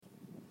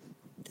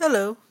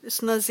Hello,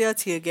 it's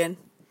Naziati again.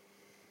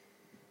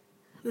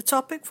 The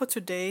topic for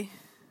today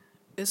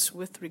is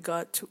with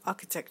regard to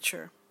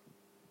architecture.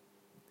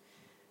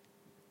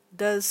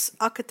 Does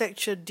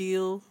architecture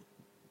deal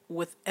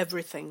with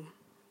everything?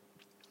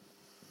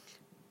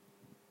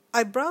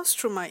 I browsed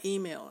through my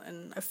email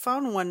and I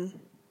found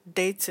one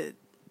dated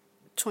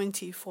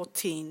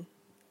 2014,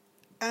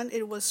 and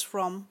it was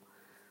from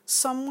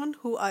someone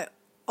who I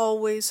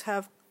always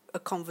have a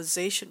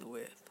conversation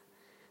with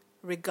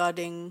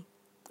regarding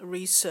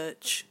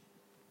research,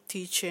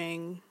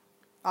 teaching,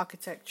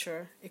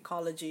 architecture,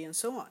 ecology, and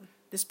so on.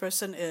 This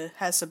person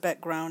has a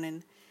background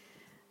in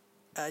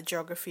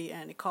geography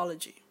and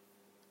ecology.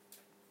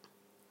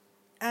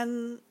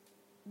 And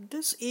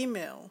this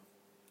email,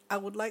 I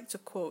would like to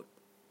quote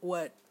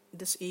what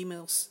this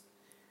email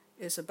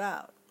is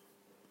about.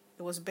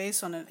 It was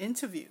based on an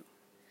interview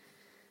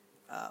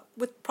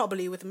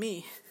with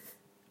me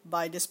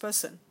by this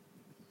person.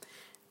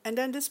 And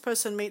then this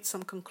person made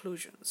some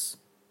conclusions.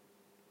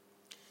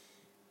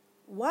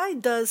 Why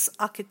does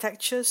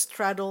architecture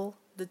straddle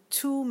the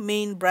two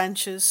main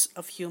branches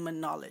of human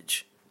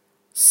knowledge,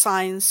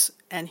 science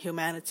and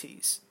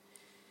humanities?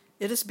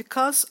 It is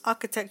because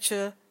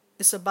architecture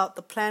is about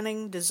the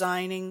planning,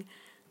 designing,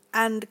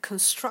 and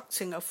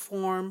constructing of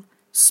form,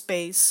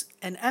 space,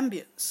 and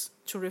ambience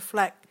to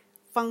reflect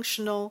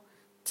functional,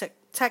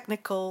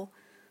 technical,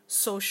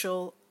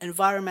 social,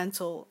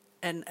 environmental,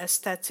 and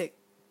aesthetic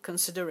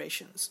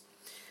considerations.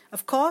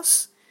 Of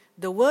course,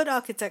 the word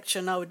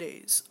architecture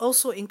nowadays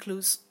also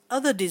includes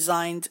other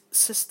designed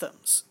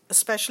systems,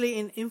 especially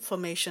in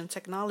information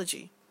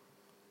technology,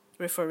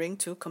 referring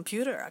to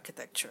computer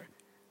architecture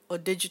or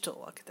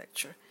digital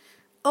architecture.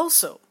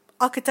 Also,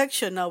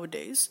 architecture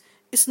nowadays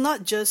is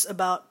not just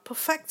about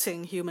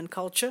perfecting human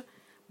culture,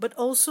 but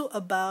also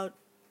about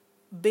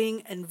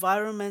being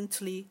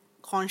environmentally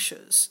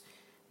conscious,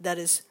 that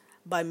is,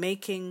 by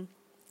making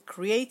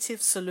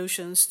creative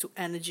solutions to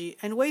energy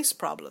and waste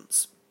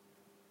problems.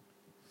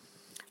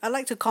 I'd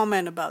like to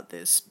comment about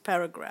this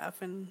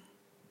paragraph, and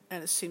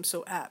it seems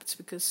so apt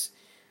because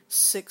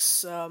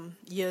 6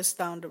 years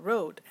down the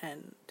road,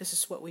 and this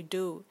is what we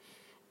do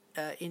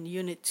in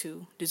Unit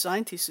 2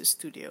 Design Thesis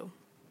Studio,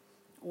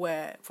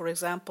 where, for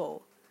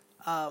example,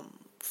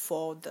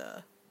 for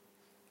the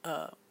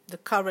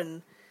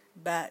current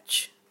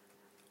batch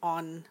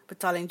on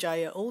Petaling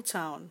Jaya Old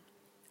Town,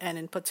 and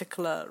in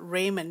particular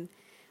Raymond,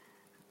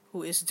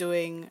 who is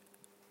doing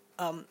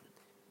a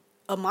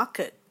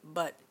market,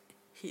 but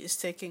he is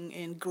taking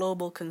in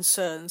global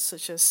concerns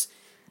such as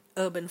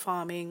urban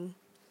farming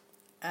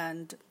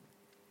and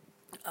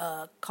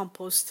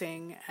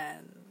composting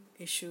and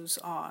issues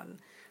on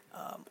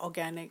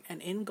organic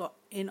and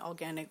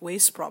inorganic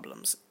waste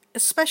problems,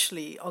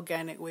 especially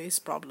organic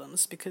waste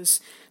problems,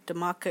 because the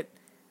market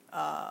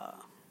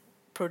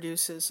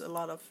produces a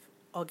lot of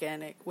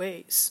organic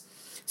waste.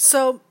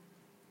 So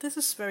this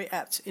is very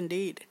apt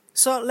indeed.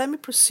 So let me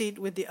proceed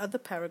with the other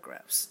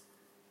paragraphs.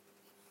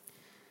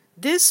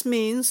 This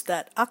means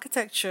that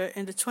architecture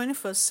in the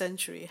 21st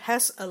century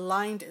has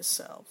aligned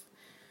itself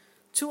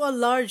to a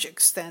large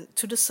extent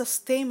to the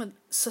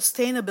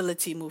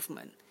sustainability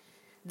movement.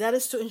 That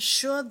is to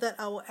ensure that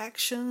our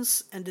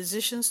actions and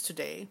decisions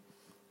today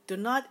do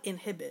not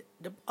inhibit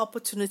the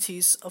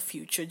opportunities of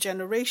future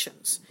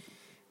generations.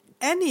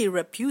 Any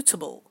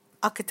reputable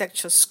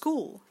architecture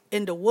school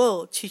in the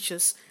world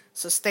teaches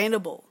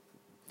sustainable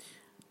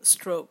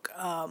stroke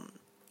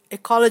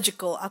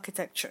ecological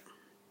architecture.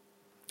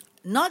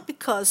 Not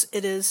because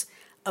it is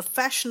a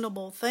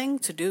fashionable thing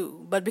to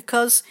do, but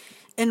because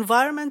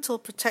environmental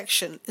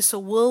protection is a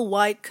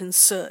worldwide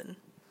concern.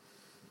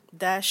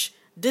 This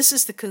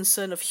is the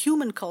concern of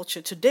human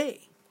culture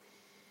today.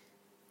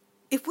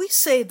 If we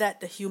say that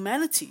the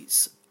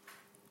humanities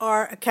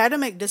are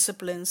academic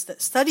disciplines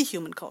that study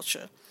human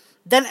culture,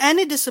 then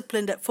any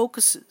discipline that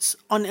focuses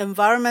on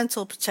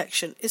environmental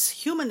protection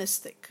is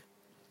humanistic.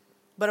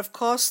 But of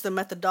course, the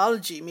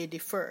methodology may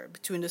differ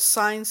between the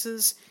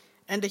sciences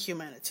and the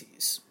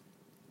humanities.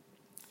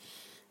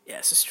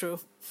 Yes, it's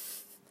true.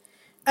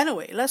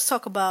 Anyway, let's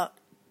talk about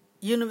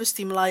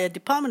University Malaya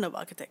Department of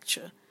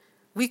Architecture.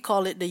 We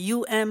call it the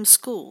UM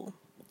School.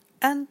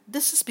 And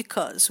this is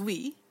because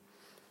we,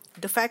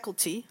 the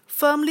faculty,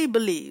 firmly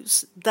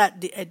believes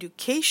that the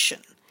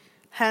education,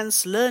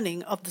 hence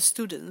learning of the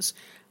students,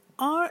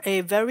 are a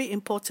very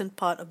important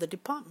part of the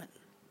department.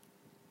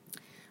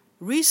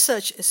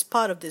 Research is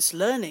part of this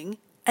learning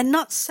and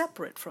not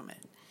separate from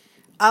it.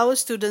 Our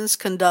students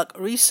conduct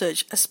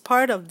research as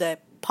part of their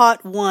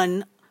Part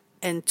 1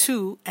 and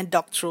 2 and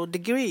doctoral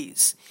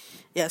degrees.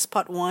 Yes,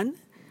 Part 1,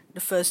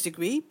 the first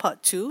degree.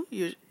 Part 2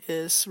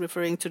 is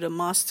referring to the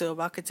Master of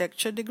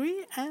Architecture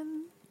degree,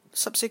 and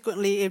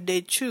subsequently, if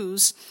they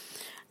choose,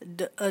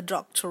 a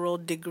doctoral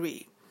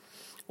degree.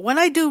 When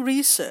I do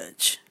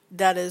research,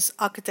 that is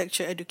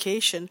architecture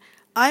education,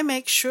 I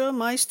make sure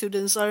my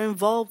students are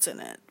involved in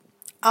it.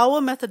 Our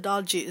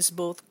methodology is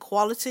both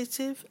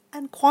qualitative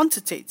and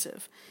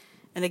quantitative.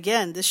 And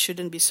again, this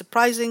shouldn't be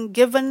surprising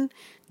given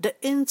the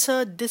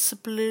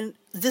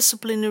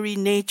interdisciplinary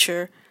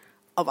nature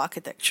of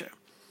architecture.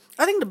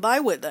 I think the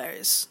byword there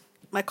is,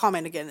 my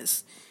comment again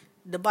is,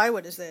 the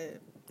byword is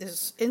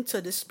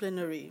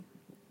interdisciplinary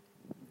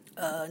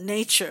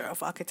nature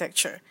of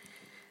architecture.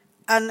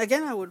 And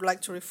again, I would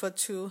like to refer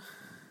to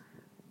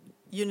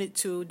Unit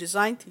 2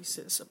 design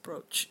thesis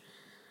approach,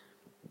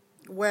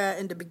 where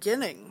in the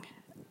beginning,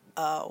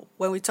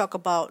 when we talk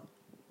about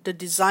the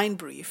design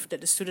brief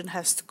that the student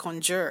has to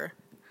conjure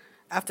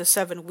after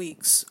 7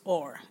 weeks,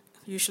 or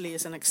usually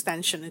is an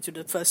extension into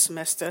the first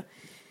semester,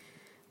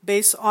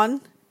 based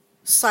on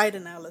site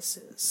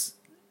analysis,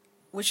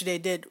 which they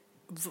did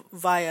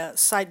via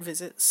site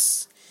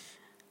visits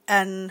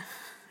and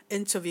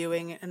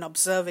interviewing and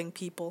observing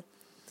people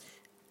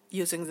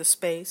using the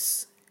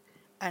space,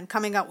 and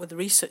coming up with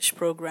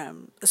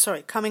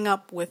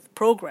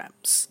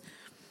programs,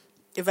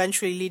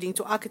 eventually leading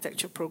to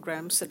architecture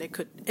programs that they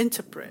could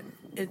interpret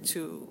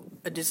into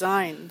a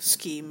design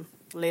scheme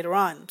later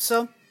on.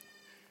 So,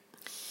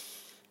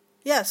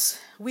 yes,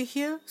 we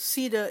here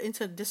see the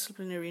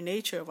interdisciplinary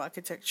nature of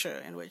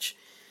architecture, in which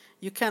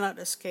you cannot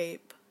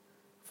escape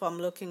from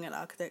looking at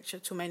architecture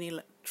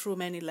through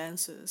many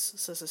lenses,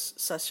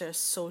 such as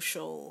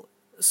social,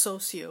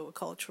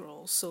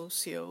 socio-cultural,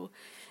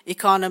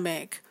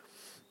 socio-economic,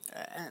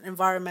 and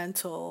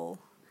environmental,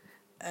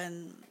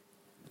 and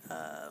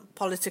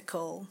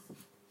political.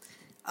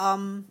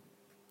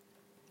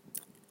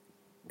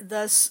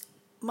 Thus,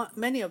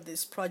 many of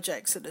these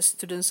projects that the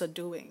students are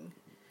doing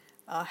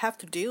have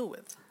to deal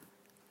with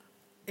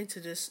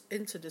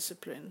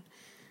interdiscipline.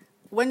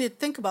 When you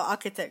think about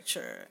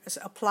architecture as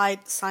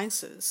applied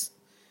sciences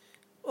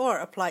or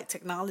applied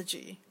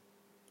technology,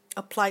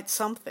 applied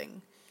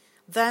something,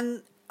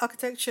 then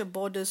architecture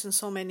borders in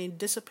so many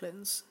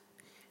disciplines.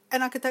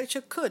 And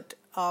architecture could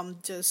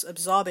just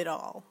absorb it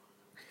all.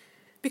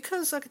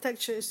 Because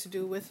architecture is to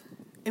do with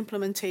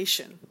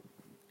implementation,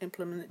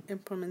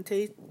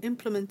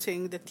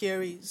 implementing the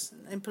theories,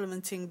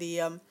 implementing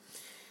the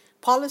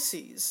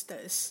policies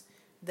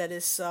that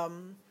is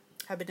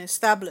have been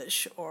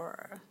established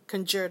or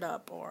conjured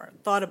up or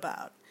thought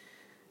about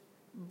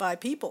by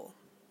people,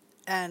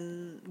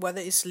 and whether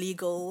it's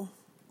legal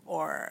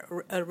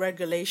or a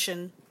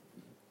regulation,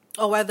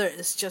 or whether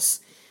it's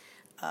just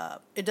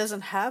it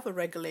doesn't have a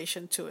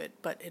regulation to it,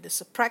 but it is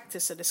a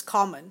practice that is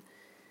common.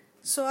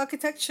 So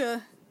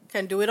architecture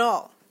can do it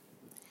all.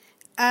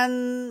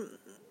 And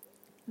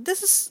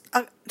this is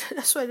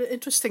that's why the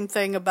interesting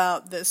thing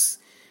about this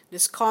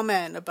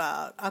comment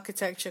about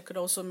architecture could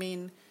also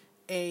mean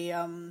a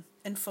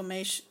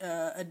information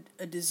a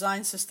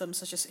design system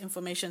such as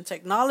information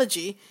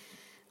technology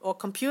or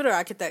computer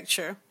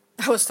architecture.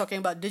 I was talking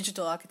about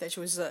digital architecture,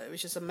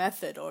 which is a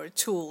method or a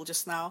tool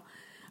just now,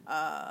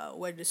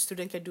 where the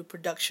student can do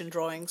production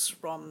drawings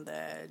from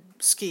their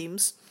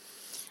schemes.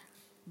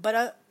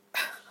 But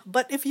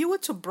if you were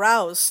to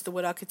browse the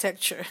word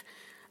architecture,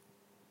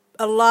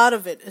 a lot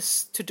of it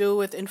is to do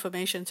with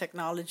information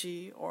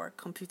technology or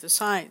computer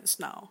science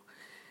now.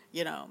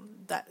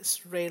 That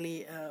is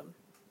really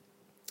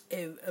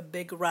a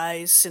big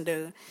rise in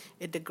the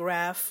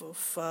graph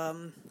of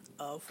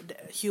the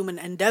human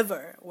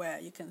endeavor, where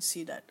you can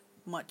see that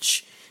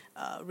much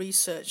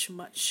research,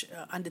 much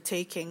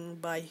undertaking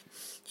by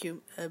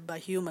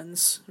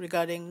humans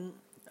regarding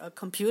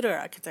computer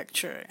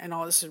architecture and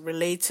all this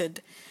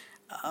related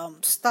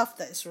stuff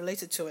that is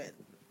related to it.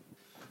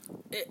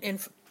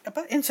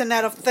 About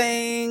Internet of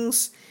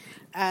Things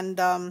and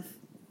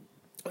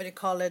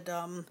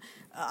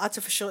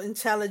artificial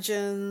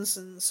intelligence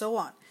and so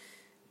on.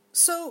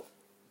 So,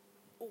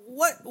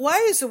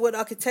 why is the word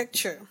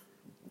architecture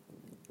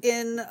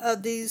in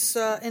this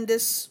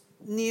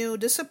new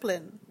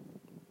discipline?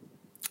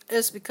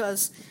 Is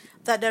because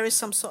that there is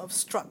some sort of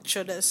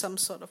structure, there is some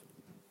sort of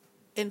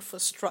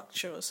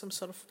infrastructure or some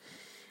sort of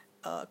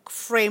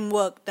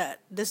framework that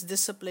this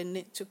discipline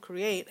needs to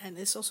create, and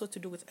it's also to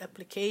do with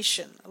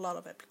application, a lot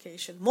of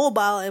application,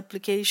 mobile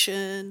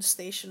application,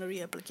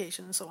 stationary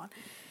application, and so on.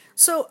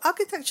 So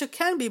architecture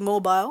can be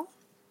mobile.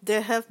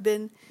 There have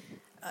been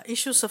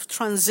issues of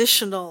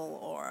transitional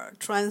or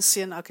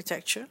transient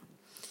architecture,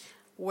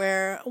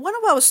 where one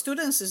of our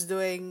students is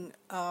doing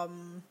a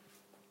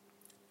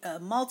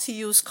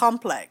multi-use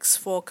complex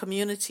for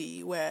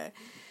community, where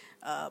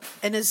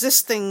an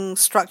existing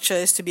structure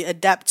is to be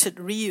adapted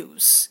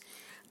reuse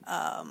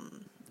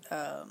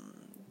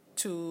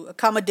to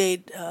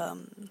accommodate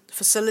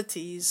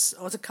facilities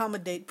or to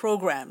accommodate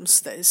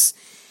programs that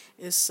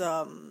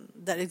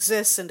that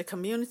exists in the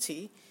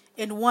community.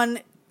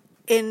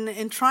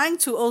 In trying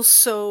to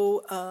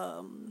also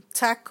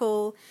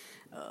tackle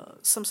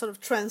some sort of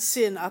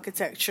transient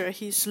architecture,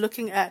 he's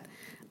looking at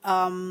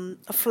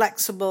a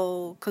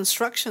flexible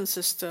construction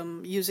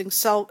system using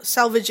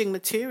salvaging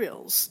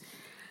materials.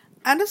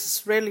 And this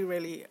is really,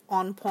 really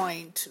on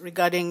point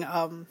regarding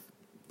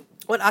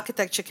what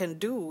architecture can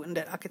do, and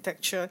that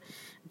architecture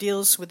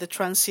deals with the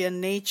transient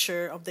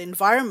nature of the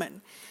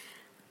environment.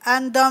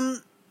 And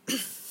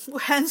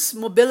hence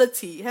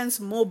mobility, hence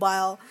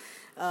mobile,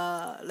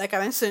 like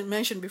I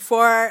mentioned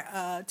before,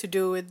 to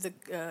do with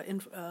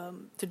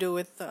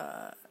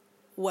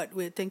what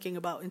we're thinking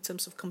about in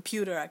terms of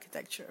computer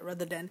architecture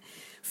rather than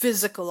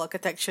physical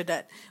architecture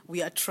that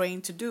we are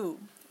trained to do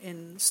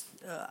in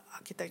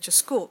architecture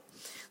school.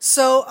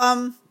 So,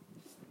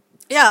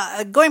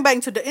 going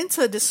back to the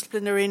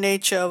interdisciplinary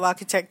nature of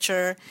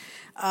architecture,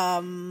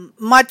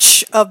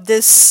 much of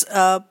this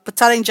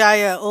Petaling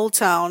Jaya Old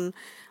Town,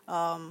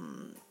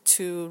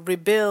 to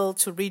rebuild,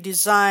 to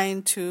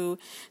redesign, to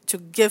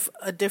give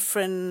a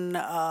different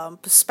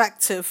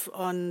perspective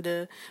on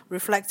the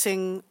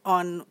reflecting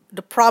on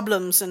the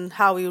problems and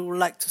how we would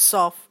like to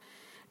solve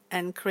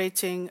and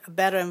creating a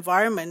better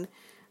environment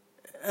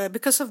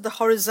because of the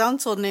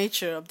horizontal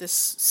nature of this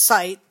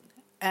site,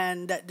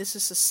 and that this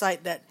is a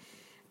site that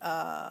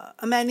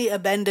many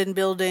abandoned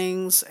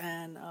buildings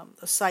and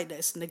a site that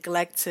is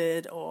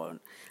neglected or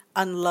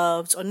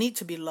unloved or need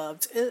to be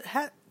loved.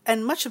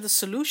 And much of the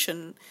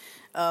solution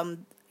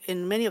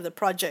in many of the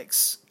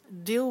projects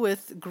deal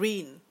with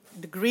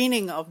the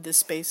greening of the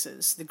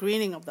spaces, the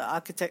greening of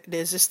the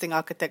existing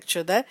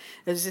architecture there,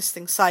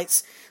 existing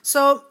sites.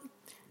 So,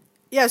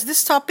 yes,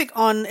 this topic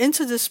on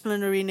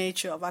interdisciplinary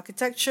nature of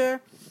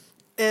architecture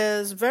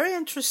is very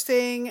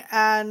interesting,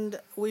 and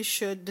we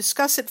should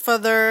discuss it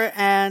further,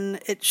 and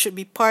it should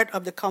be part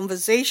of the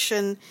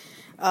conversation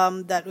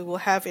that we will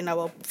have in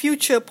our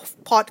future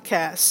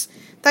podcasts.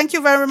 Thank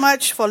you very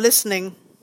much for listening.